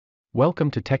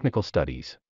Welcome to Technical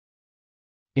Studies.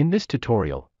 In this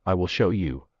tutorial, I will show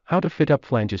you how to fit up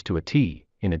flanges to a T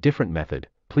in a different method.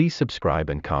 Please subscribe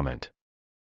and comment.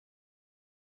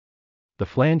 The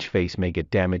flange face may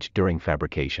get damaged during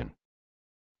fabrication.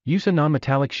 Use a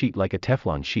non-metallic sheet like a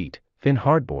Teflon sheet, thin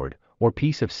hardboard, or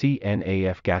piece of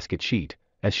CNAF gasket sheet,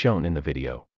 as shown in the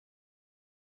video.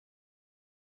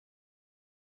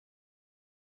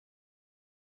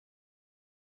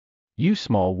 Use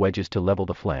small wedges to level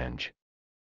the flange.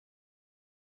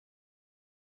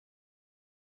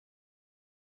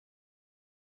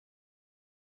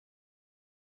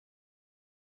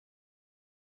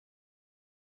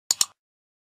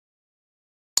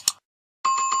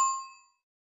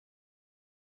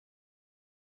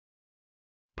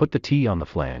 Put the T on the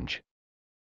flange.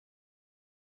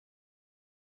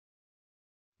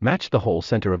 Match the hole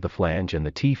center of the flange and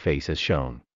the T face as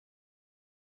shown.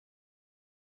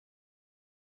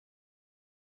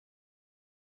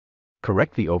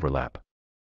 Correct the overlap.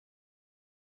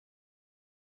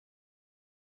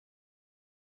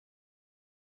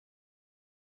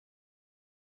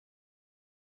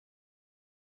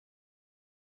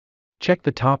 Check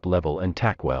the top level and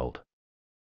tack weld.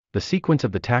 The sequence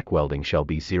of the tack welding shall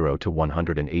be 0 to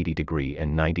 180 degree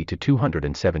and 90 to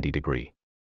 270 degree.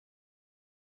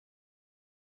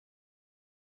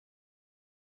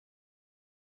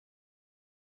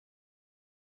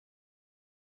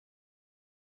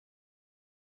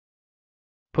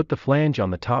 Put the flange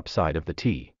on the top side of the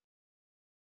T.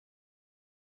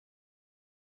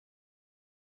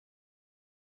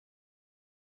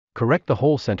 Correct the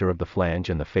hole center of the flange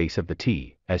and the face of the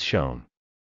T, as shown.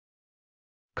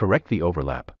 Correct the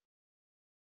overlap.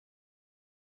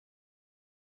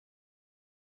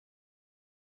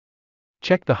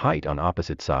 Check the height on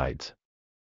opposite sides.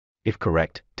 If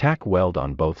correct, tack weld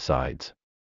on both sides.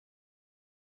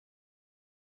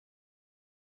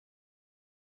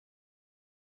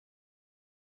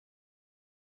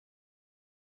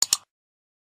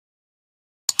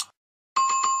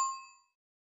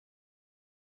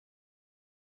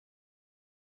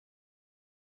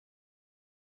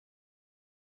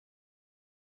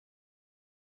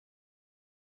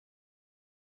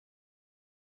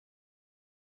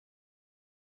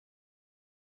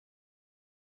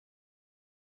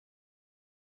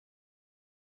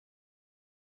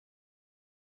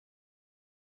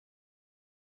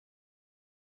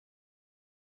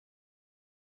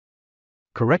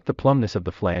 Correct the plumbness of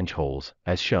the flange holes,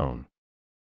 as shown.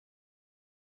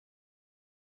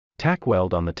 Tack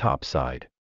weld on the top side.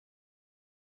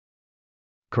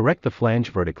 Correct the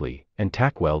flange vertically, and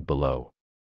tack weld below.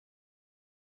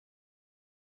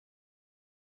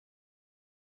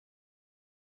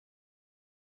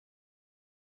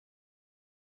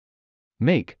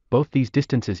 Make both these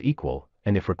distances equal,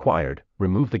 and if required,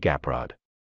 remove the gap rod.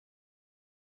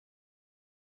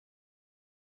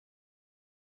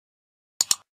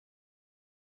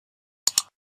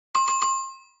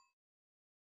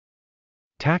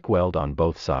 Tack weld on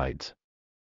both sides.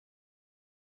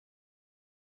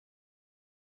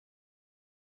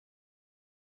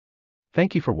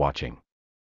 Thank you for watching.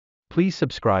 Please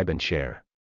subscribe and share.